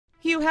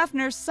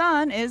Hefner's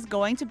son is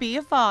going to be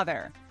a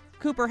father.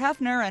 Cooper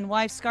Hefner and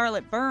wife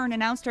Scarlett Byrne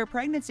announced her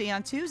pregnancy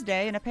on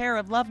Tuesday in a pair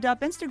of loved-up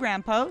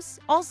Instagram posts,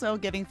 also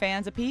giving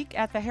fans a peek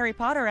at the Harry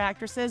Potter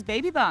actress's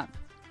baby bump.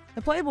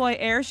 The Playboy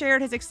heir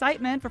shared his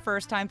excitement for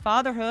first-time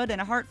fatherhood in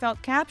a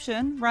heartfelt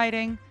caption,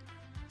 writing,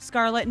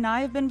 "Scarlett and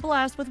I have been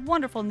blessed with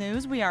wonderful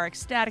news we are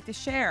ecstatic to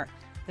share.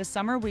 This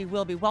summer we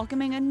will be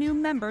welcoming a new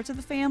member to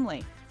the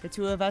family. The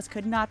two of us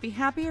could not be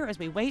happier as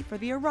we wait for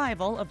the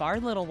arrival of our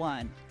little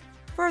one."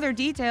 Further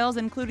details,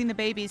 including the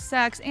baby's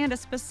sex and a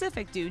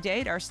specific due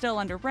date, are still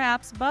under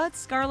wraps, but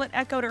Scarlett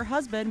echoed her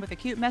husband with a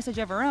cute message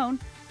of her own,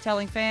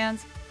 telling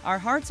fans, "Our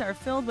hearts are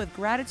filled with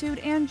gratitude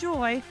and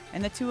joy,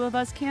 and the two of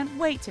us can't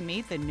wait to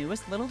meet the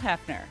newest little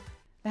Hefner."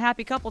 The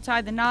happy couple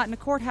tied the knot in a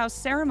courthouse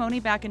ceremony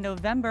back in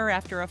November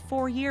after a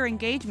 4-year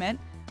engagement,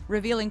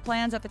 revealing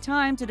plans at the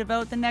time to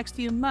devote the next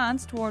few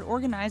months toward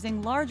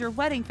organizing larger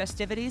wedding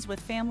festivities with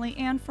family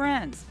and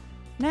friends.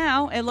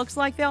 Now, it looks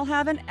like they'll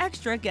have an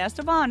extra guest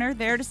of honor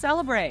there to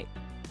celebrate.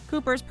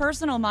 Cooper's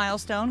personal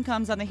milestone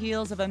comes on the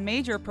heels of a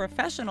major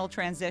professional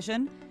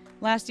transition.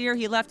 Last year,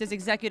 he left his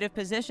executive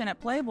position at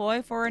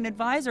Playboy for an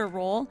advisor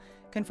role,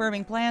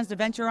 confirming plans to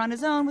venture on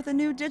his own with a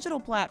new digital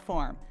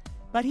platform.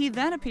 But he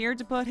then appeared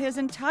to put his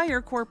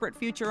entire corporate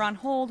future on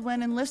hold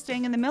when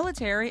enlisting in the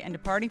military and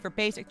departing for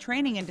basic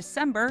training in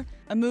December,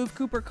 a move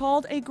Cooper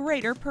called a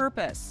greater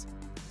purpose.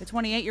 The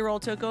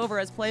 28-year-old took over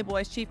as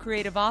Playboy's chief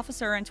creative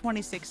officer in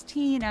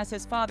 2016 as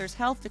his father's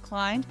health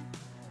declined.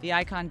 The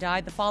icon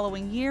died the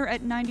following year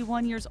at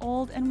 91 years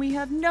old, and we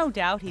have no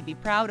doubt he'd be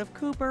proud of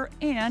Cooper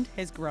and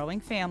his growing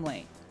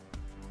family.